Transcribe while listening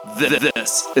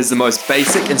This is the most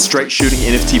basic and straight shooting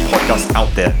NFT podcast out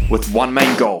there with one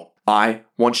main goal. I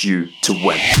want you to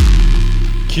win.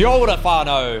 Kia ora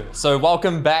whānau. So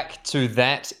welcome back to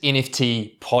That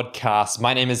NFT podcast.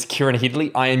 My name is Kieran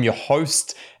Headley. I am your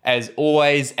host as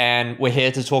always, and we're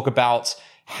here to talk about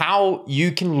how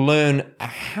you can learn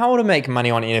how to make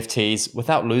money on NFTs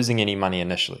without losing any money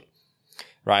initially,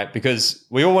 right? Because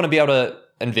we all want to be able to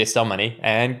invest our money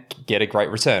and get a great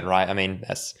return, right? I mean,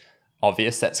 that's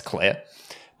obvious, that's clear.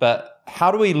 But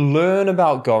how do we learn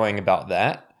about going about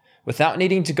that without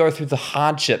needing to go through the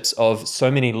hardships of so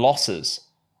many losses?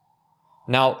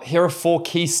 Now, here are 4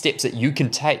 key steps that you can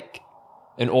take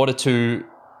in order to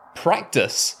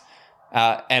practice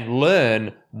and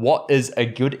learn what is a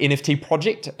good NFT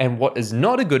project and what is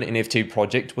not a good NFT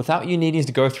project without you needing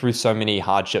to go through so many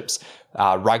hardships,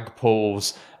 rug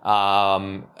pulls,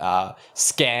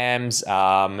 scams,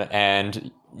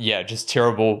 and just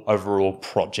terrible overall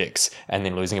projects, and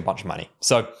then losing a bunch of money.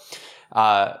 So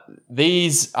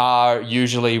these are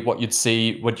usually what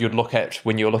you'd look at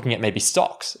when you're looking at maybe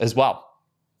stocks as well.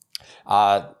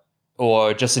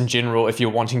 Or just in general, if you're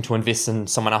wanting to invest in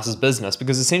someone else's business,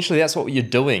 because essentially that's what you're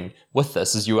doing with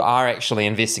this, is you are actually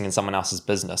investing in someone else's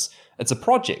business. It's a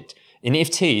project.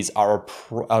 NFTs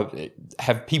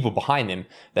have people behind them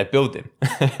that build them,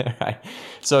 right?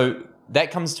 So that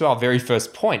comes to our very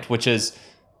first point, which is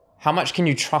how much can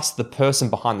you trust the person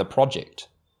behind the project?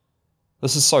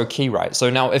 This is so key, right?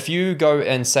 So now if you go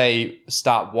and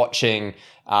start watching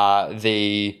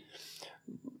the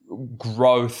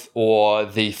growth or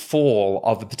the fall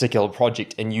of a particular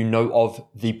project and you know of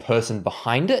the person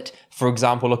behind it. For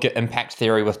example, look at Impact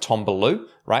Theory with Tombaloo,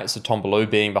 right? So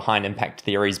Tombaloo being behind Impact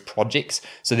Theory's projects.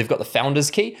 So they've got the founders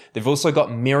key. They've also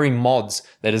got Merry Mods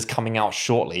that is coming out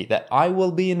shortly that I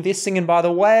will be investing in, by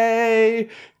the way,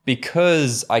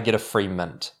 because I get a free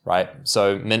mint, right?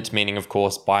 So mint meaning, of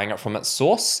course, buying it from its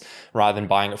source rather than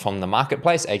buying it from the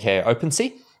marketplace, aka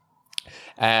OpenSea.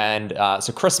 And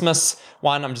so Christmas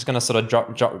one, I'm just going to sort of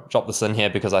drop this in here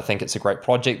because I think it's a great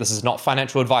project. This is not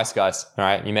financial advice, guys. All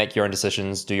right, you make your own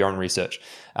decisions, do your own research.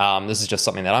 This is just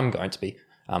something that I'm going to be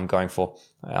going for.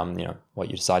 What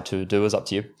you decide to do is up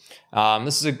to you. I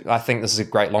think this is a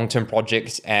great long-term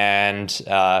project, and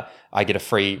I get a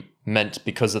free mint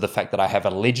because of the fact that I have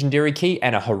a legendary key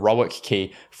and a heroic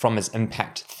key from his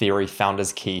Impact Theory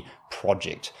founders key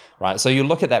project, right? So you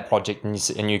look at that project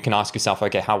and you can ask yourself,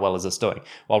 okay, how well is this doing?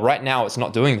 Well, right now it's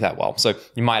not doing that well. So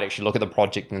you might actually look at the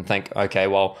project and think, okay,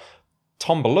 well,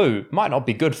 Tombaloo might not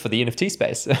be good for the NFT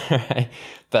space, right?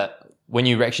 But when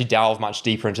you actually delve much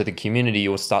deeper into the community,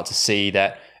 you'll start to see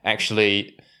that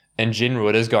actually, in general,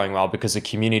 it is going well because the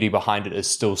community behind it is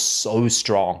still so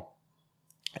strong.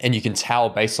 And you can tell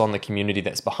based on the community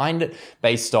that's behind it,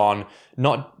 based on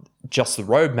not just the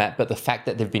roadmap, but the fact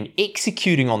that they've been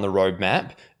executing on the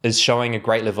roadmap is showing a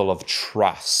great level of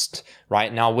trust,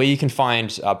 right? Now, where you can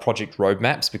find project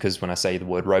roadmaps, because when I say the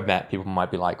word roadmap, people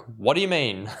might be like, what do you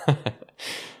mean?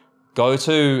 Go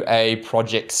to a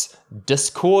project's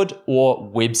Discord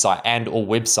or website.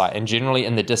 And generally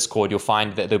in the Discord, you'll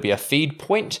find that there'll be a feed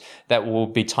point that will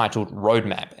be titled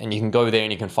roadmap, and you can go there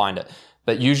and you can find it.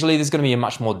 But usually there's going to be a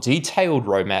much more detailed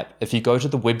roadmap if you go to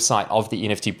the website of the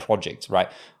NFT project, right?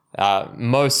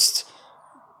 Almost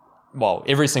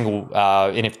every single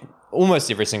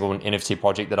NFT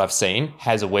project that I've seen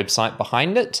has a website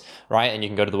behind it, right? And you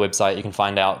can go to the website, you can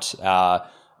find out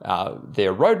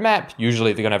their roadmap.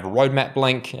 Usually they're going to have a roadmap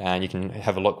link, and you can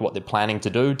have a look what they're planning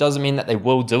to do. Doesn't mean that they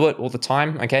will do it all the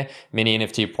time, okay? Many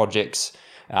NFT projects,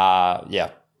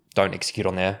 don't execute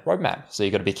on their roadmap. So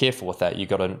you got to be careful with that. You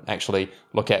got to actually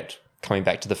look at, coming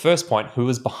back to the first point, who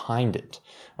is behind it,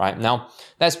 right? Now,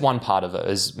 that's one part of it,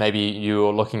 is maybe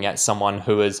you're looking at someone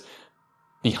who is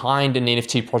behind an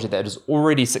NFT project that is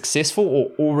already successful or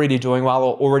already doing well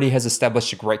or already has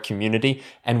established a great community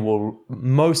and will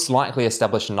most likely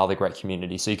establish another great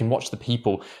community. So you can watch the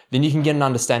people, then you can get an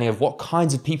understanding of what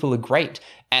kinds of people are great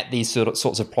at these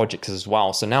sorts of projects as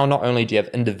well. So now not only do you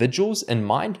have individuals in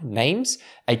mind, names,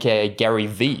 aka Gary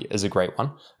V is a great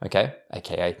one, okay?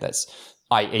 Aka that's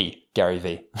IE Gary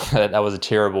V. That was a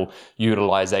terrible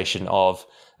utilization of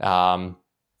what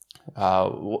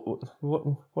are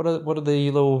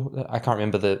the little, I can't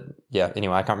remember I can't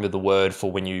remember the word for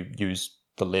when you use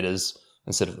the letters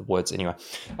instead of the words. Anyway,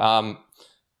 not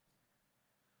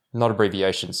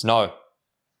abbreviations, no.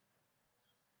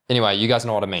 Anyway, you guys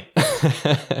know what I mean.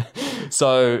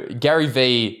 So Gary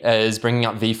V is bringing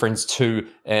up VeeFriends 2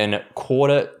 in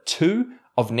Q2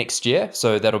 of next year.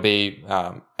 So that'll be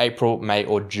April, May,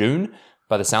 or June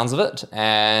by the sounds of it.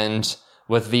 And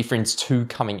with VeeFriends 2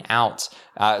 coming out,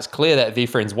 it's clear that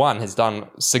VeeFriends 1 has done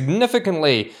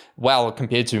significantly well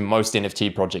compared to most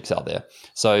NFT projects out there.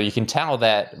 So you can tell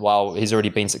that while he's already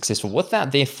been successful with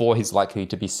that, therefore he's likely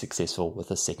to be successful with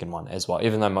the second one as well,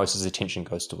 even though most of his attention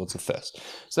goes towards the first.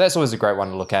 So that's always a great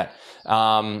one to look at,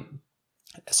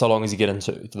 so long as you get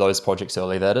into those projects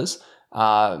early, that is.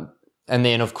 And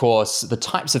then, of course, the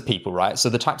types of people, right? So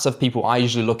the types of people I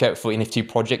usually look at for NFT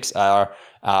projects are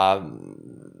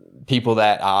people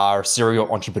that are serial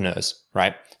entrepreneurs,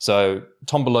 right? So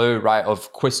Tom Ballou, right,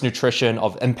 of Quest Nutrition,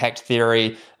 of Impact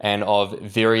Theory, and of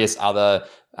various other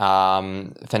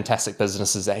fantastic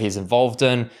businesses that he's involved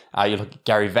in. You look at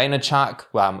Gary Vaynerchuk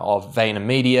of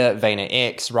VaynerMedia,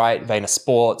 VaynerX, right, Vayner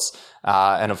Sports,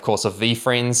 and of course of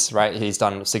VeeFriends, right? He's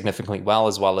done significantly well,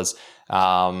 as well as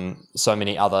so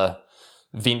many other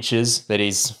ventures that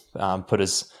he's put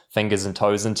his fingers and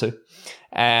toes into.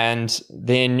 And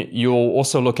then you'll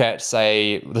also look at,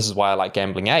 say, this is why I like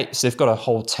Gambling Apes. They've got a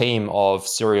whole team of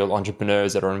serial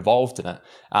entrepreneurs that are involved in it.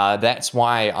 That's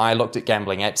why I looked at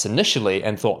Gambling Apes initially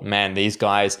and thought, man, these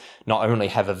guys not only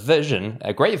have a vision,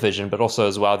 a great vision, but also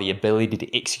as well the ability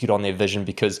to execute on their vision,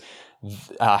 because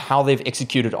how they've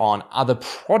executed on other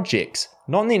projects,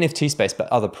 not in the NFT space, but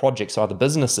other projects or other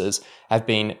businesses, have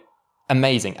been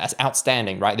amazing,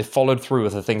 outstanding, right? They've followed through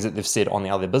with the things that they've said on the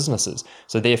other businesses.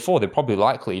 So therefore, they're probably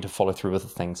likely to follow through with the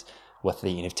things with the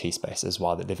NFT space as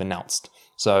well that they've announced.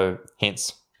 So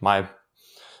hence my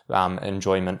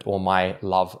enjoyment or my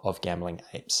love of Gambling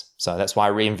Apes. So that's why I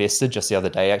reinvested just the other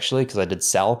day, actually, because I did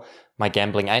sell my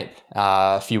Gambling Ape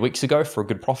a few weeks ago for a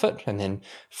good profit, and then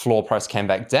floor price came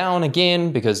back down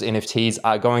again because NFTs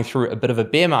are going through a bit of a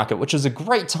bear market, which is a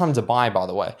great time to buy, by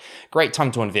the way. Great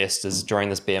time to invest is during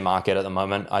this bear market at the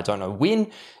moment. I don't know when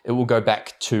it will go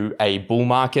back to a bull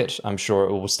market. I'm sure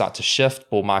it will start to shift.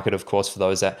 Bull market, of course, for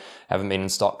those that haven't been in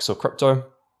stocks or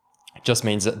crypto, just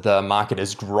means that the market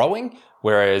is growing,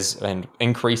 and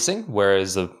increasing,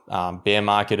 whereas the bear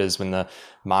market is when the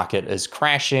market is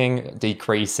crashing,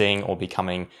 decreasing, or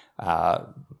becoming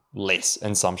less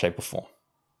in some shape or form.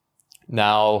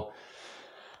 Now,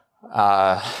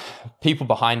 people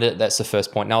behind it, that's the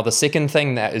first point. Now, the second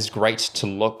thing that is great to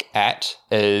look at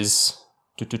is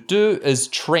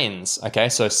trends. Okay,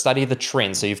 so study the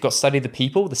trends. So you've got study the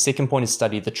people. The second point is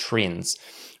study the trends.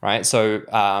 Right, so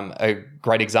a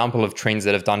great example of trends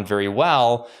that have done very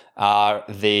well are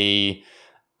the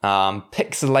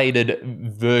pixelated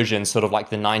versions, sort of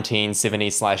like the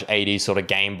 1970s/80s sort of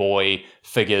Game Boy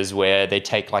figures, where they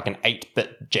take like an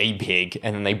 8-bit JPEG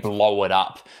and then they blow it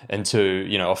up into,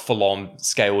 a full-on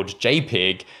scaled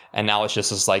JPEG, and now it's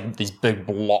just like these big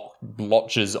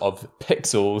blotches of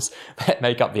pixels that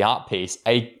make up the art piece.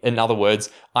 In other words,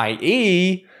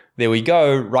 i.e., there we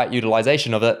go, right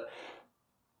utilization of it,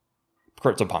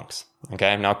 CryptoPunks.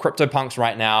 Okay, now CryptoPunks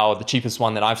right now, the cheapest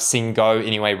one that I've seen go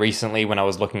anyway recently when I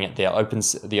was looking at the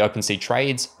OpenSea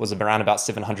trades was around about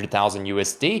 700,000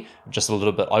 USD, just a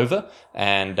little bit over,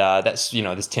 and that's,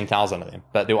 there's 10,000 of them,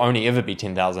 but there'll only ever be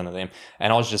 10,000 of them.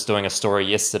 And I was just doing a story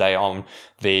yesterday on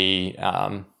the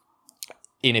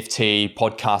NFT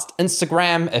podcast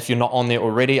Instagram. If you're not on there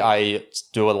already, I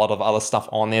do a lot of other stuff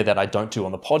on there that I don't do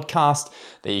on the podcast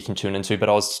that you can tune into. But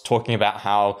I was talking about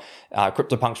how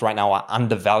CryptoPunks right now are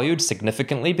undervalued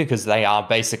significantly because they are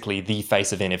basically the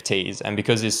face of NFTs. And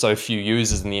because there's so few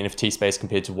users in the NFT space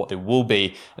compared to what there will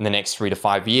be in the next 3 to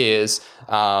 5 years,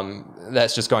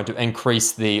 that's just going to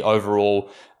increase the overall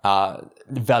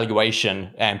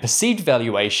valuation and perceived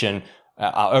valuation,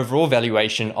 overall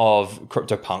valuation of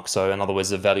CryptoPunks. So in other words,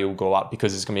 the value will go up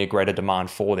because there's going to be a greater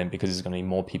demand for them, because there's going to be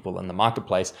more people in the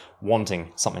marketplace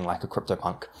wanting something like a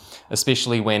CryptoPunk,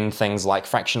 especially when things like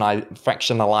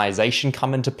fractionalization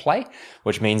come into play,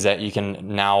 which means that you can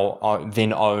now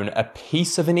then own a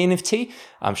piece of an NFT.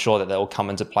 I'm sure that will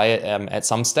come into play at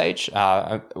some stage,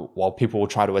 while people will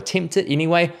try to attempt it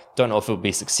anyway. Don't know if it will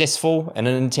be successful in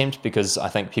an attempt, because I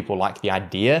think people like the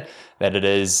idea that it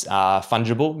is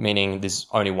fungible, meaning there's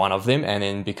only one of them, and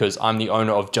then because I'm the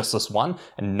owner of just this one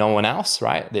and no one else,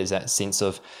 right? There's that sense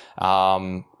of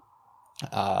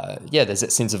there's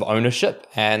that sense of ownership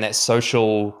and that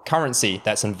social currency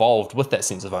that's involved with that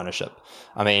sense of ownership.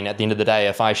 I mean, at the end of the day,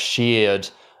 if I shared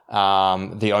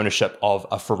the ownership of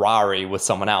a Ferrari with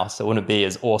someone else, it wouldn't be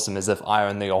as awesome as if I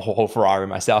own the whole Ferrari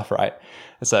myself, right?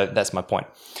 So that's my point.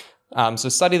 So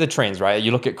study the trends, right?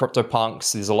 You look at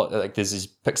CryptoPunks, there's a lot, there's these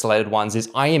pixelated ones. There's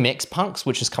IMX Punks,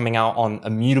 which is coming out on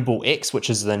Immutable X, which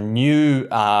is the new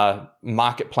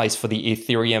marketplace for the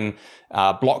Ethereum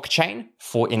blockchain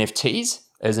for NFTs.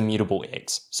 is Immutable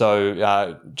X.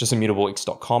 So just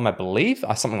immutablex.com, I believe,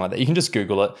 or something like that. You can just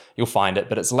Google it, you'll find it.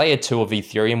 But it's layer 2 of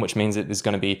Ethereum, which means that there's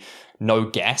going to be no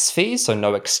gas fees, so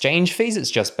no exchange fees.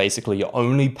 It's just basically you're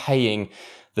only paying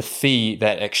the fee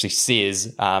that actually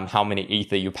says how many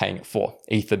Ether you're paying it for.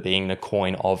 Ether being the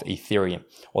coin of Ethereum,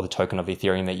 or the token of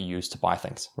Ethereum that you use to buy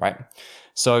things, right?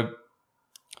 So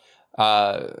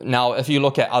now if you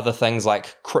look at other things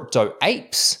like Crypto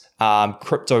Apes, there's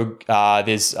Crypto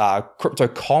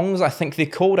Kongs, I think they're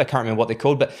called. I can't remember what they're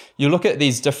called, but you look at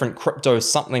these different crypto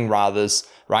something rathers,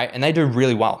 right? And they do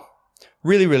really well.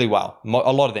 Really, really well.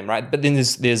 A lot of them, right? But then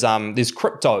there's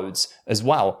Cryptodes as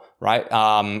well, right?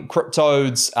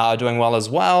 Cryptodes are doing well as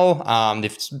well. They're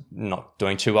not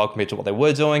doing too well compared to what they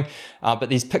were doing. But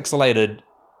these pixelated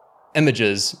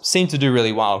images seem to do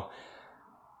really well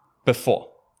before.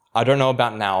 I don't know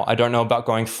about now. I don't know about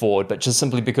going forward, but just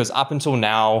simply because up until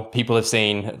now, people have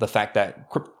seen the fact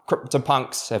that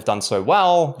CryptoPunks have done so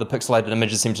well. The pixelated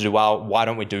images seem to do well. Why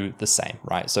don't we do the same,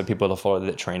 right? So people have followed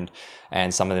that trend,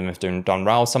 and some of them have done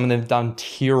well. Some of them have done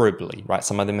terribly, right?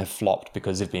 Some of them have flopped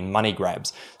because they've been money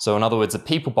grabs. So in other words, the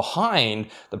people behind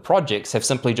the projects have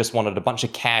simply just wanted a bunch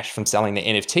of cash from selling the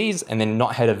NFTs and then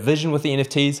not had a vision with the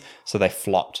NFTs, so they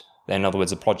flopped. In other words,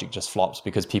 the project just flops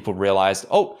because people realized,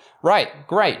 oh, right,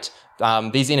 great.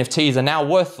 These NFTs are now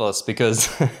worthless because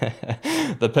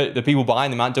the people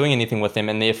behind them aren't doing anything with them,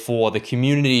 and therefore the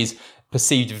community's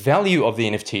perceived value of the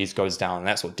NFTs goes down. And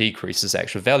that's what decreases the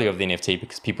actual value of the NFT,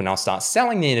 because people now start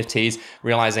selling the NFTs,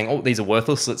 realizing, oh, these are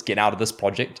worthless, let's get out of this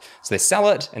project. So they sell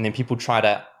it, and then people try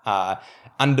to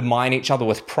undermine each other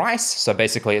with price. So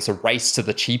basically it's a race to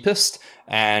the cheapest,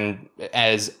 and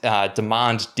as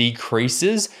demand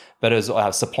decreases, but as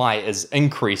supply is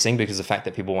increasing because of the fact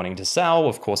that people are wanting to sell,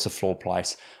 of course, the floor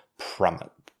price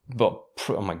plummets. But,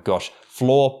 oh my gosh,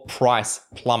 floor price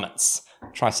plummets.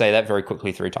 Try to say that very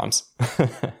quickly 3 times.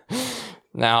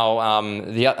 Now,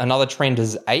 another trend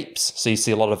is apes. So you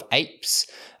see a lot of apes.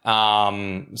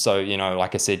 So,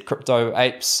 like I said, Crypto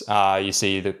Apes, you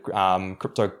see the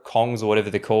Crypto Kongs or whatever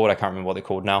they're called. I can't remember what they're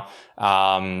called now.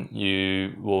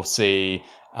 You will see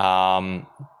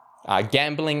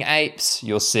gambling apes.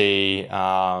 You'll see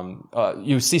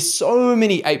so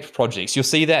many ape projects. You'll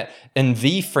see that in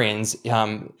VeeFriends,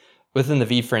 within the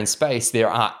VeeFriends space, there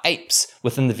are apes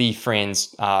within the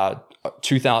VeeFriends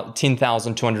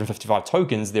 10,255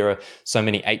 tokens. There are so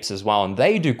many apes as well, and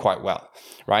they do quite well,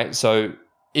 right? So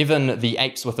even the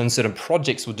apes within certain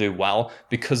projects will do well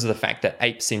because of the fact that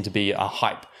apes seem to be a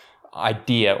hype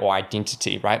idea or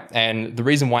identity, right? And the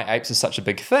reason why apes is such a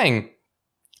big thing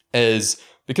is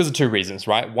because of 2 reasons,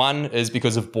 right? One is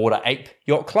because of Bored Ape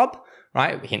Yacht Club,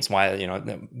 right? Hence why,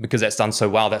 because that's done so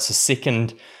well, that's the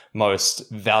second most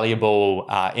valuable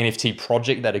NFT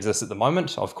project that exists at the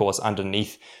moment, of course,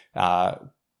 underneath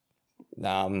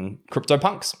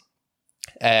CryptoPunks.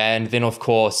 And then, of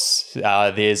course,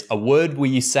 there's a word where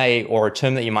you say, or a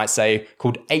term that you might say,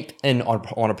 called ape in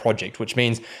on a project, which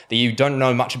means that you don't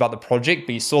know much about the project,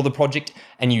 but you saw the project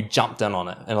and you jumped in on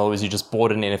it. In other words, you just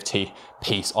bought an NFT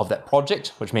piece of that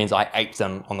project, which means I aped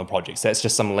in on the project. So that's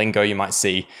just some lingo you might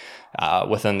see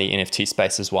within the NFT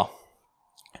space as well.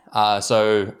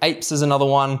 So apes is another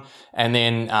one. And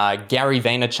then Gary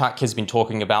Vaynerchuk has been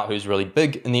talking about, who's really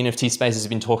big in the NFT space, has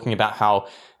been talking about how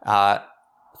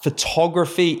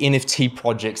photography NFT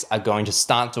projects are going to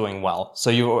start doing well. So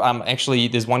you actually,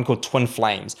 there's one called Twin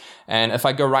Flames. And if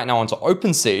I go right now onto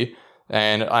OpenSea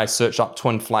and I search up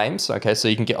Twin Flames, okay, so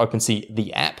you can get OpenSea,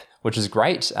 the app, which is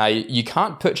great. You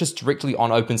can't purchase directly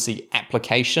on OpenSea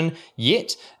application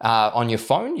yet on your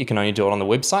phone. You can only do it on the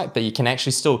website, but you can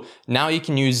actually still, now you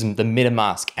can use the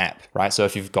MetaMask app, right? So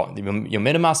if you've got your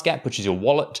MetaMask app, which is your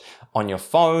wallet on your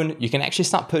phone, you can actually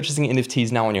start purchasing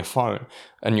NFTs now on your phone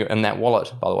and in that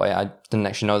wallet, by the way. I didn't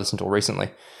actually know this until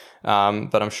recently,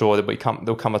 but I'm sure that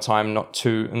there'll come a time not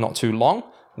too long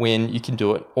when you can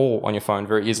do it all on your phone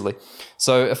very easily.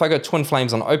 So if I go Twin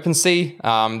Flames on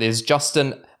OpenSea, there's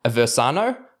Justin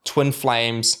Aversano, Twin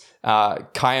Flames,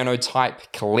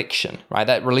 Cyanotype Collection, right?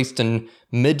 That released in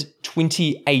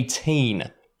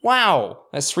mid-2018. Wow,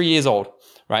 that's 3 years old,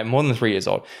 right? More than 3 years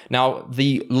old. Now,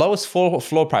 the lowest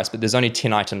floor price, but there's only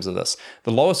 10 items of this.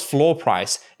 The lowest floor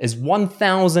price is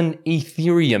 1,000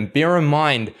 Ethereum. Bear in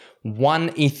mind, 1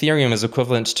 Ethereum is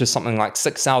equivalent to something like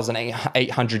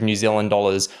 6,800 New Zealand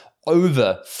dollars,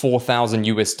 over 4,000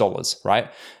 US dollars,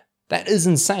 right? That is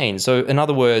insane. So in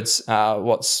other words,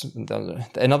 the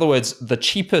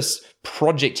cheapest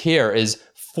project here is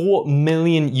 4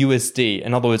 million USD.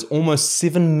 In other words, almost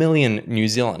 7 million New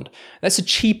Zealand. That's the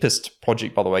cheapest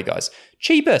project, by the way, guys.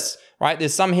 cheapest, right?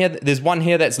 There's one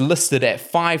here that's listed at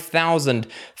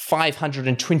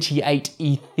 5,528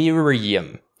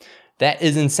 Ethereum. That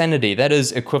is insanity. That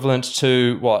is equivalent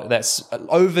to what? That's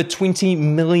over 20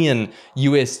 million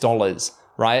US dollars,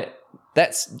 right?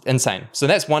 That's insane. So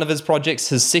that's one of his projects.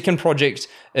 His second project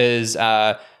is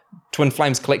Twin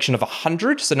Flames collection of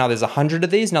 100. So now there's 100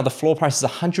 of these. Now the floor price is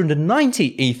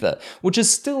 190 Ether, which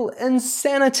is still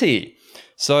insanity.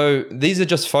 So these are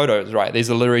just photos, right? These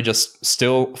are literally just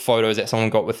still photos that someone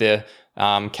got with their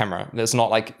camera. It's not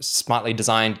like smartly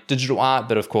designed digital art,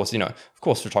 but of course,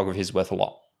 photography is worth a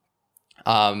lot.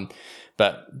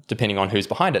 But depending on who's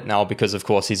behind it. Now, because of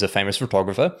course he's a famous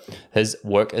photographer, his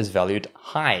work is valued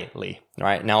highly,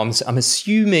 right? Now, I'm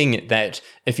assuming that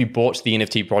if you bought the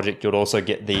NFT project, you'd also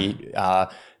get the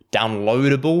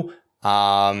downloadable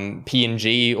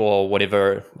PNG or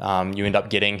whatever you end up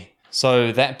getting.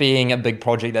 So that being a big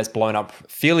project that's blown up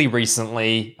fairly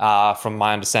recently, from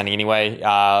my understanding anyway,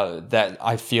 that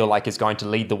I feel like is going to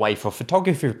lead the way for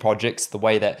photography projects, the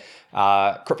way that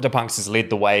CryptoPunks has led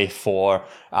the way for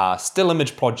still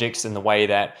image projects, in the way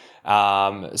that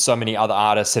so many other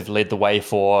artists have led the way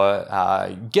for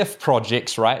GIF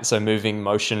projects, right? So moving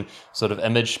motion sort of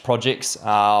image projects.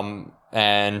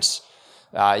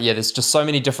 There's just so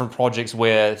many different projects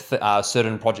where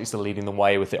certain projects are leading the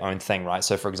way with their own thing, right?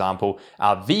 So for example,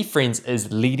 VeeFriends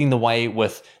is leading the way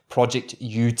with project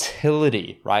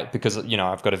utility, right? Because,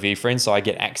 I've got a VeeFriend, so I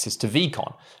get access to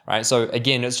VeeCon, right? So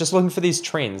again, it's just looking for these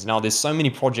trends. Now there's so many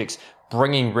projects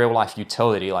bringing real life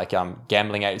utility, like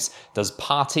Gambling Apes does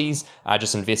parties. I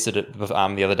just invested it the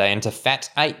other day into Fat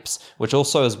Apes, which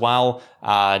also as well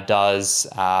does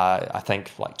I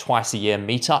think like twice a year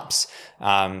meetups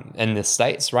in the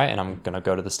States, right? And I'm gonna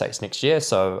go to the States next year,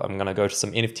 so I'm gonna go to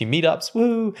some NFT meetups.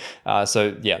 Woo!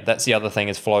 So yeah, that's the other thing,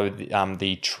 is follow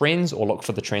the trends, or look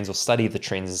for the trends, or study the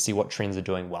trends and see what trends are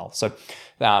doing well. So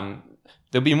there'll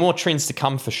be more trends to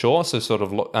come for sure. So sort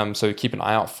of look, so keep an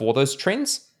eye out for those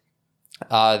trends.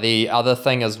 The other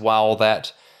thing as well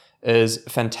that is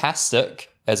fantastic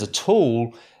as a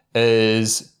tool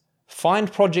is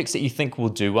find projects that you think will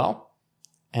do well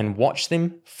and watch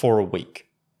them for a week.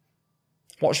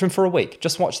 Watch them for a week.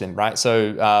 Just watch them, right?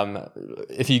 So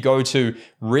if you go to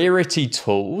Rarity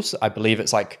Tools, I believe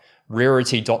it's like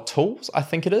rarity.tools, I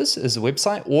think it is the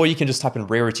website, or you can just type in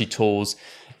Rarity Tools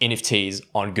NFTs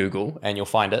on Google and you'll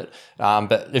find it.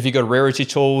 But if you go to Rarity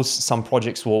Tools, some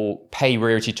projects will pay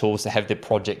Rarity Tools to have their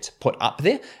project put up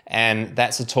there. And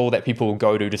that's a tool that people will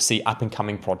go to see up and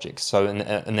coming projects. So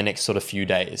in the next sort of few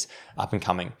days, up and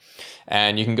coming.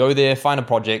 And you can go there, find a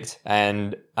project,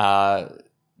 and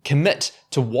commit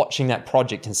to watching that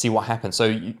project and see what happens. So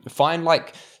you find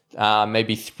like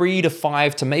maybe 3 to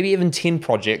 5 to maybe even 10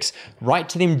 projects, write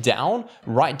down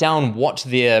what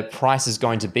their price is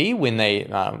going to be when they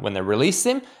release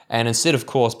them. And instead, of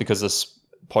course, because this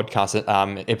podcast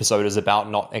episode is about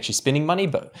not actually spending money,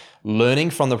 but learning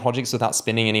from the projects without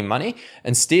spending any money,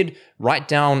 instead, write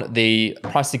down the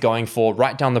price they're going for,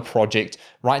 write down the project,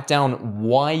 write down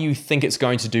why you think it's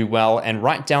going to do well, and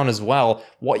write down as well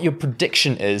what your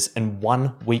prediction is in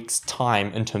 1 week's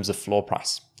time in terms of floor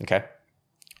price, okay?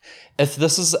 If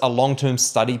this is a long-term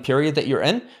study period that you're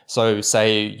in, so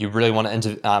say you really want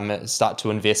to start to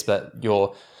invest, but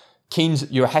you're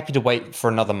happy to wait for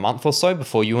another month or so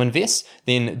before you invest,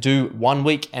 then do 1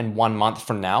 week and 1 month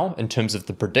from now in terms of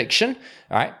the prediction,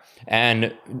 all right?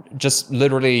 And just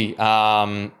literally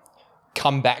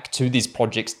come back to these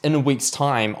projects in a week's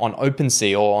time on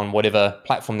OpenSea or on whatever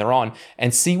platform they're on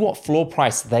and see what floor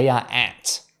price they are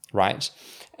at, right?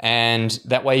 And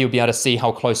that way you'll be able to see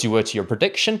how close you were to your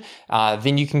prediction.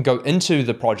 Then you can go into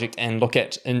the project and look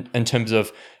at in terms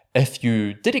of if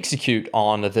you did execute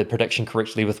on the prediction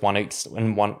correctly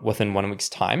within 1 week's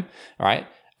time. All right.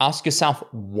 Ask yourself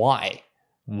why.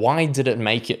 Why did it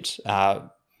make it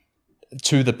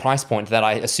to the price point that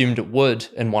I assumed it would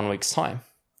in 1 week's time?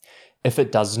 If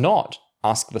it does not,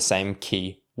 ask the same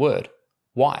key word.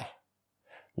 Why?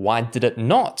 Why did it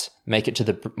not make it to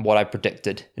what I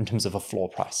predicted in terms of a floor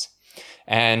price?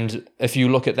 And if you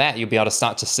look at that, you'll be able to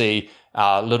start to see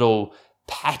little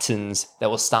patterns that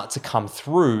will start to come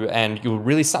through, and you'll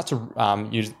really start to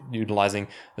utilizing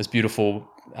this beautiful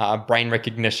brain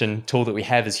recognition tool that we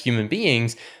have as human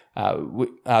beings.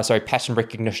 Pattern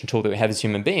recognition tool that we have as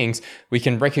human beings, we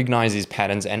can recognize these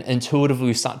patterns and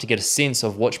intuitively start to get a sense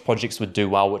of which projects would do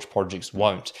well, which projects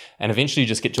won't. And eventually you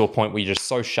just get to a point where you're just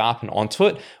so sharp and onto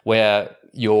it, where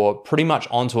you're pretty much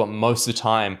onto it most of the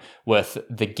time with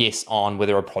the guess on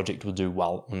whether a project will do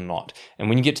well or not. And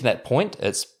when you get to that point,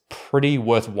 it's pretty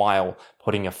worthwhile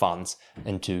putting your funds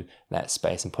into that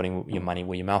space and putting your money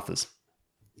where your mouth is.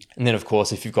 And then, of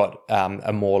course, if you've got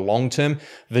a more long-term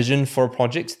vision for a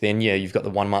project, then yeah, you've got the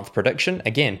 1 month prediction.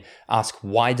 Again, ask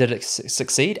why did it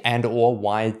succeed and or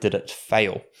why did it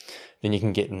fail? Then you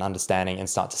can get an understanding and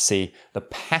start to see the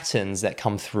patterns that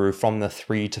come through from the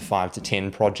 3 to 5 to 10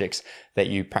 projects that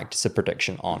you practice a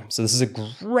prediction on. So this is a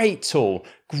great tool,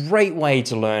 great way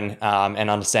to learn and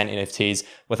understand NFTs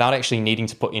without actually needing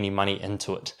to put any money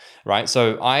into it, right?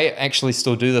 So I actually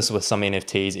still do this with some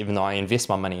NFTs, even though I invest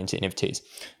my money into NFTs,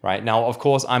 right? Now, of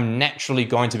course, I'm naturally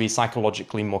going to be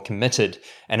psychologically more committed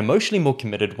and emotionally more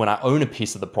committed when I own a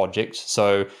piece of the project.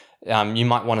 So you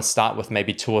might want to start with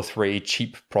maybe 2 or 3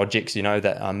 cheap projects,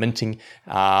 that are minting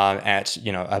at,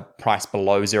 a price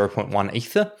below 0.1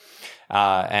 Ether.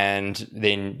 And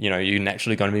then, you're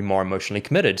naturally going to be more emotionally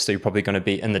committed. So you're probably going to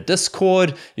be in the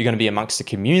Discord, you're going to be amongst the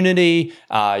community,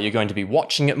 you're going to be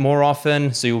watching it more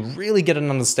often. So you'll really get an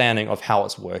understanding of how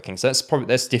it's working. So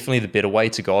that's definitely the better way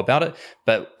to go about it.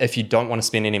 But if you don't want to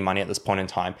spend any money at this point in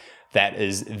time, that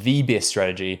is the best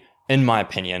strategy, in my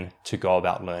opinion, to go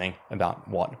about learning about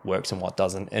what works and what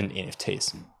doesn't in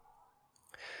NFTs.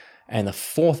 And the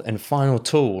fourth and final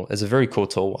tool is a very cool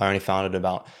tool. I only found it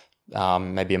about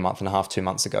maybe a month and a half, 2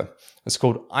 months ago. It's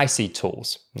called Icy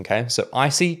Tools. Okay, so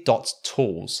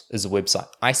icy.tools is the website.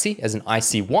 Icy as in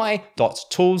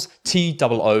ICY.tools,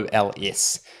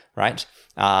 TOOLS, right?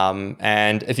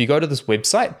 And if you go to this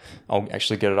website, I'll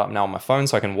actually get it up now on my phone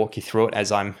so I can walk you through it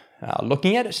as I'm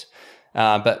looking at it.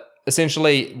 But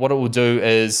essentially, what it will do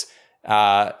is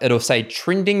it'll say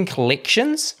trending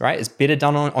collections, right? It's better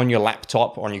done on your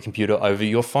laptop or on your computer over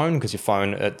your phone, because your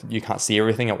phone, you can't see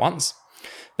everything at once.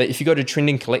 But if you go to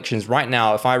trending collections right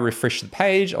now, if I refresh the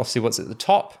page, I'll see what's at the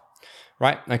top,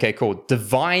 right? Okay, cool.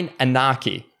 Divine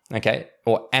Anarchy, okay,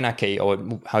 or Anarchy, or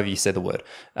however you say the word,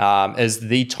 is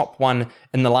the top one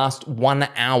in the last 1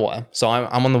 hour. So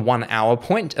I'm on the 1 hour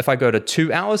point. If I go to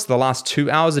 2 hours, the last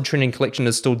 2 hours, the trending collection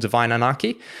is still Divine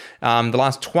Anarchy. The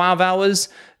last 12 hours,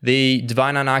 the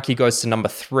Divine Anarchy goes to number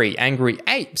 3, Angry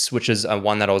Apes, which is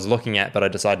one that I was looking at, but I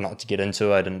decided not to get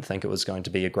into. I didn't think it was going to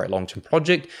be a great long-term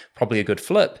project, probably a good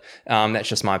flip. That's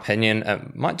just my opinion.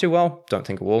 It might do well. Don't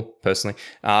think it will, personally.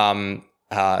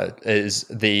 Is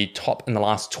the top in the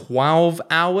last 12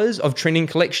 hours of trending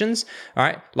collections. All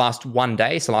right, last 1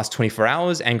 day, so last 24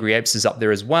 hours, Angry Apes is up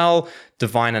there as well.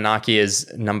 Divine Anarchy is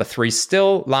number 3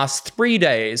 still. Last 3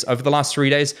 days, over the last 3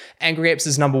 days, Angry Apes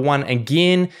is number 1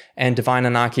 again, and Divine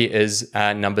Anarchy is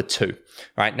number 2.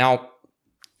 Right now,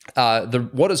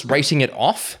 what is rating it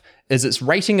off is it's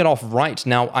rating it off right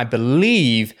now, I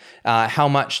believe, how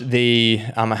much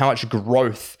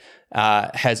growth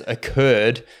has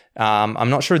occurred. I'm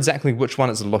not sure exactly which one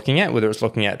it's looking at, whether it's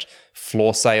looking at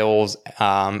floor sales,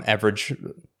 average.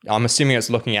 I'm assuming it's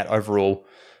looking at overall.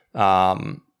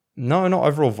 No, not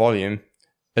overall volume.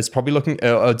 It's probably looking,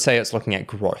 I'd say it's looking at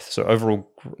growth. So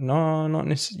overall, no, not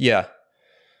necessarily. Yeah.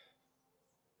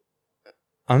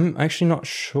 I'm actually not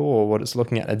sure what it's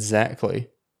looking at exactly.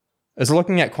 It's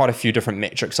looking at quite a few different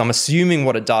metrics. I'm assuming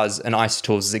what it does in Icy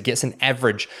Tools is it gets an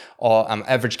average or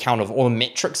average count of all the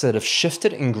metrics that have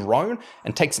shifted and grown,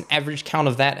 and takes an average count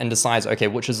of that and decides, okay,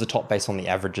 which is the top based on the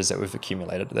averages that we've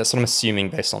accumulated. That's what I'm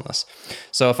assuming based on this.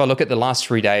 So if I look at the last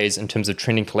 3 days in terms of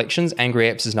trending collections, Angry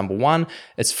Apes is number 1.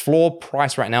 Its floor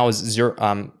price right now is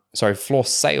floor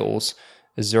sales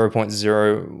is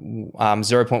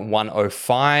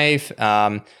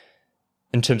 0.105.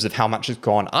 In terms of how much it's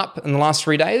gone up in the last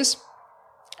 3 days.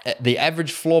 The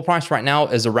average floor price right now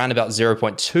is around about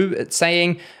 0.2. It's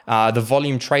saying the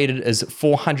volume traded is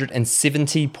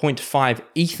 470.5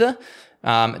 Ether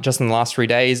just in the last 3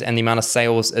 days, and the amount of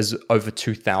sales is over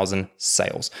 2,000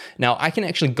 sales. Now, I can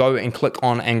actually go and click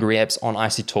on Angry Apes on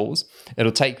Icy Tools.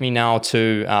 It'll take me now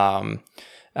to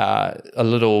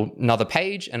another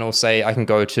page, and it'll say I can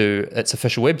go to its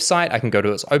official website, I can go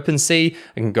to its OpenSea,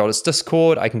 I can go to its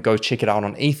Discord, I can go check it out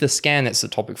on Etherscan, that's the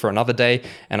topic for another day,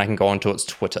 and I can go onto its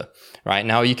Twitter. Right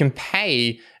now, you can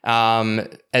pay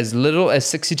as little as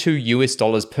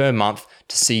 $62 per month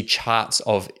to see charts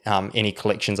of any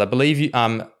collections. I believe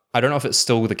I don't know if it's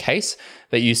still the case,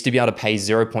 but you used to be able to pay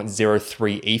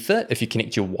 0.03 Ether if you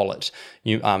connect your wallet.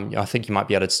 I think you might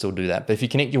be able to still do that. But if you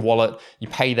connect your wallet, you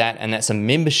pay that, and that's a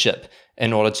membership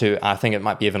in order to, I think it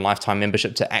might be even lifetime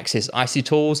membership to access Icy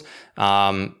Tools.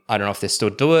 I don't know if they still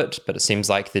do it, but it seems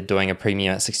like they're doing a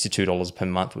premium at $62 per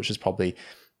month, which is probably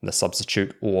the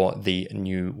substitute or the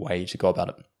new way to go about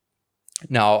it.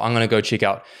 Now I'm going to go check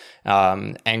out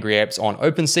Angry Apps on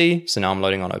OpenSea. So now I'm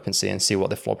loading on OpenSea and see what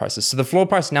the floor price is. So the floor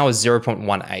price now is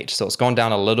 0.18. So it's gone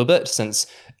down a little bit since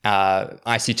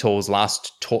Icy Tools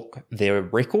last took their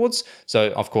records.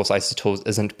 So of course, Icy Tools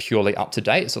isn't purely up to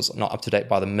date. So it's not up to date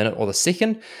by the minute or the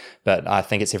second, but I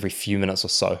think it's every few minutes or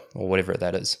so, or whatever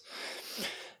that is.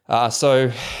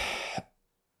 So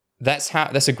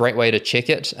that's a great way to check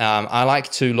it. I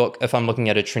like to look, if I'm looking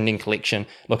at a trending collection,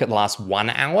 look at the last 1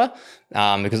 hour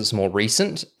because it's more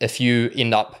recent. If you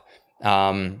end up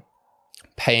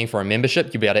paying for a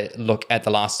membership, you'll be able to look at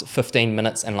the last 15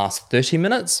 minutes and last 30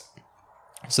 minutes.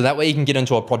 So that way you can get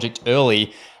into a project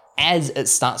early as it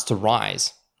starts to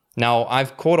rise. Now,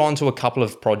 I've caught on to a couple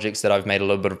of projects that I've made a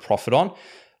little bit of profit on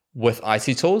with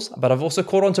Icy Tools, but I've also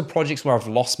caught on to projects where I've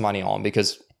lost money on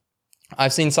because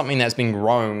I've seen something that's been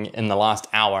growing in the last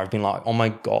hour. I've been like, oh my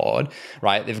God,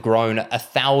 right? They've grown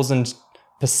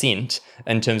 1,000%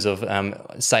 in terms of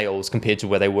sales compared to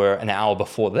where they were an hour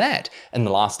before that in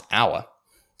the last hour.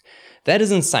 That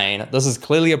is insane. This is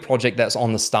clearly a project that's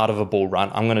on the start of a bull run.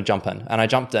 I'm going to jump in. And I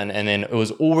jumped in and then it was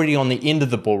already on the end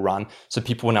of the bull run. So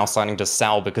people were now starting to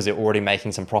sell because they're already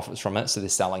making some profits from it. So they're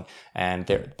selling.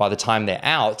 And by the time they're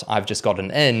out, I've just gotten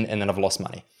in and then I've lost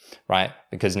money, right?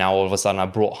 Because now all of a sudden I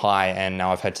brought high and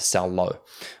now I've had to sell low,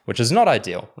 which is not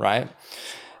ideal, right?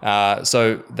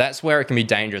 So that's where it can be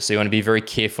dangerous. So you want to be very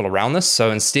careful around this.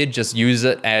 So instead, just use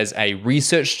it as a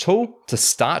research tool to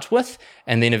start with.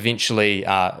 And then eventually,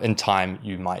 in time,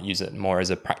 you might use it more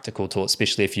as a practical tool,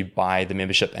 especially if you buy the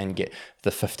membership and get the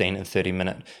 15 and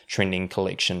 30-minute trending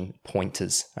collection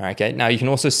pointers. All right, okay. Now, you can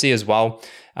also see as well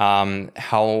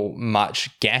how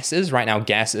much gas is. Right now,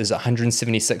 gas is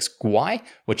 176 GWI,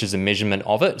 which is a measurement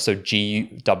of it. So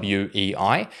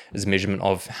GWEI is a measurement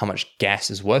of how much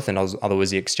gas is worth. In other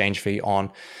words, the exchange fee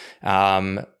on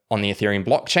the Ethereum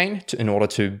blockchain in order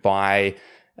to buy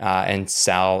and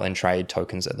sell and trade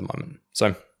tokens at the moment.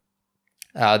 So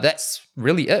that's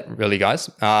really it, really, guys.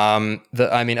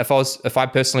 If I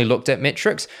personally looked at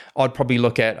metrics, I'd probably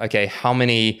look at, okay, how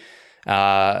many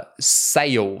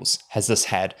sales has this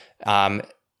had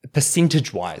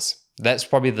percentage-wise? That's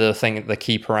probably the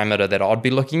key parameter that I'd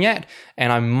be looking at.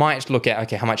 And I might look at,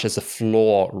 okay, how much has the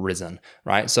floor risen,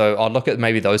 right? So I'll look at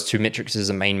maybe those two metrics as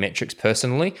the main metrics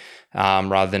personally,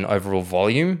 rather than overall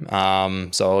volume.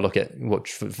 So I'll look at what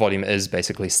volume is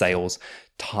basically sales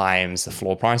times the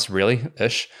floor price, really,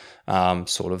 ish.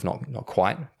 Sort of, not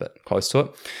quite, but close to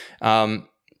it.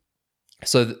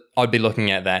 So I'd be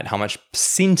looking at that. How much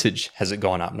percentage has it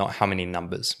gone up, not how many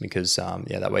numbers, because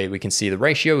that way we can see the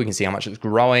ratio, we can see how much it's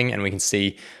growing, and we can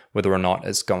see whether or not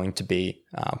it's going to be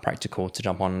practical to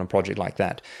jump on a project like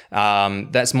that.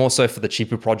 That's more so for the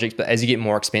cheaper projects, but as you get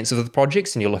more expensive with the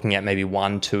projects and you're looking at maybe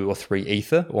 1, 2, or 3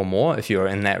 Ether or more, if you're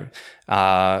in that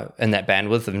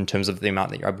bandwidth in terms of the amount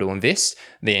that you're able to invest,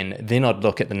 then I'd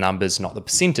look at the numbers, not the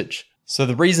percentage. So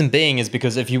the reason being is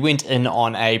because if you went in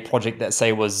on a project that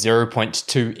say was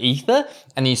 0.2 Ether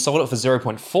and you sold it for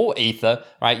 0.4 Ether,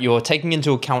 right, you're taking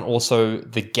into account also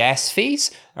the gas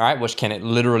fees, all right, which can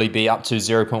literally be up to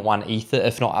 0.1 Ether,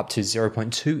 if not up to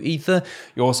 0.2 Ether.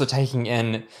 You're also taking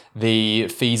in the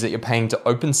fees that you're paying to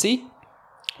OpenSea.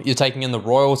 You're taking in the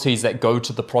royalties that go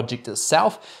to the project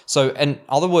itself. So in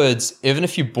other words, even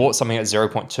if you bought something at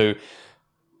 0.2,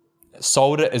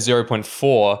 sold it at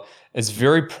 0.4, it's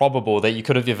very probable that you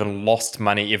could have even lost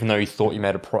money even though you thought you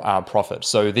made a profit.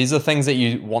 So these are things that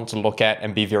you want to look at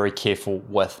and be very careful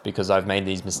with, because I've made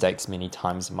these mistakes many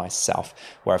times myself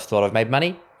where I've thought I've made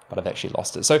money, but I've actually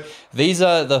lost it. So these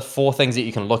are the 4 things that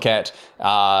you can look at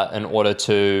in order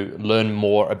to learn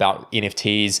more about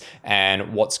NFTs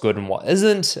and what's good and what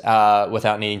isn't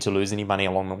without needing to lose any money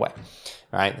along the way.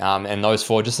 Right, and those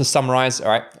 4, just to summarize, all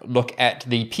right, look at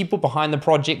the people behind the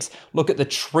projects, look at the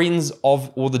trends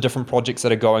of all the different projects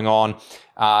that are going on.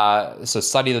 So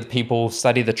study the people,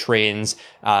 study the trends,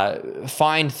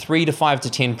 find 3 to 5 to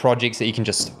 10 projects that you can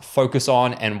just focus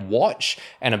on and watch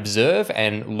and observe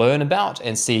and learn about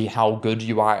and see how good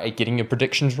you are at getting your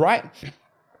predictions right.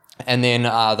 And then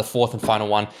the 4th and final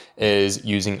one is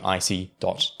using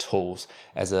icy.tools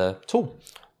as a tool.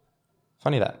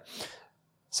 Funny that.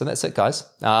 So that's it, guys.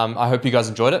 I hope you guys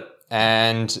enjoyed it.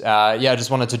 And I just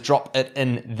wanted to drop it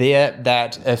in there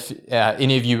that if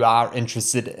any of you are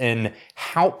interested in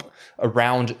help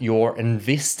around your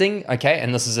investing, okay,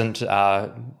 and this isn't,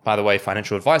 by the way,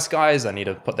 financial advice, guys, I need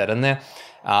to put that in there.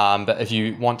 But if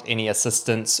you want any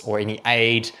assistance or any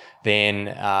aid, then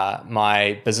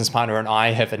my business partner and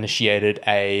I have initiated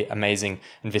an amazing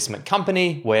investment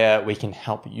company where we can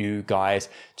help you guys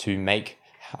to make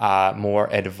more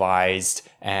advised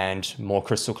and more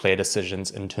crystal clear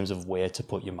decisions in terms of where to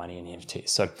put your money in NFTs.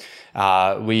 So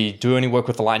we do only work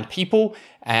with aligned people,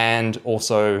 and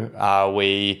also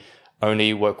we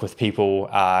only work with people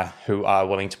who are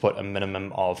willing to put a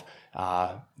minimum of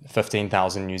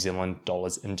 15,000 New Zealand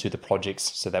dollars into the projects,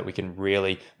 so that we can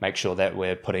really make sure that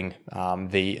we're putting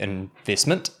the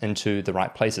investment into the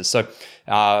right places. So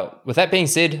with that being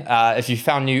said, if you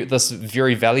found this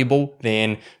very valuable,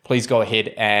 then please go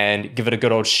ahead and give it a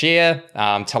good old share,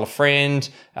 tell a friend,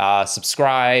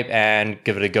 subscribe, and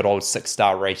give it a good old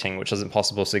 6-star rating, which isn't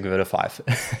possible, so give it a 5.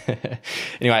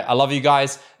 Anyway, I love you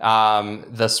guys.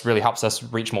 This really helps us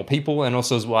reach more people, and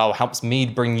also as well helps me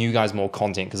bring you guys more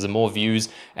content, because the more views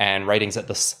and ratings that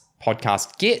this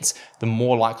podcast gets, the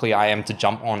more likely I am to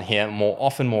jump on here more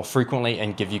often, more frequently,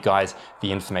 and give you guys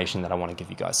the information that I want to give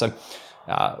you guys. So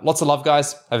lots of love,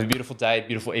 guys. Have a beautiful day,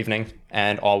 beautiful evening,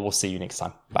 and I will see you next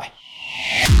time. Bye.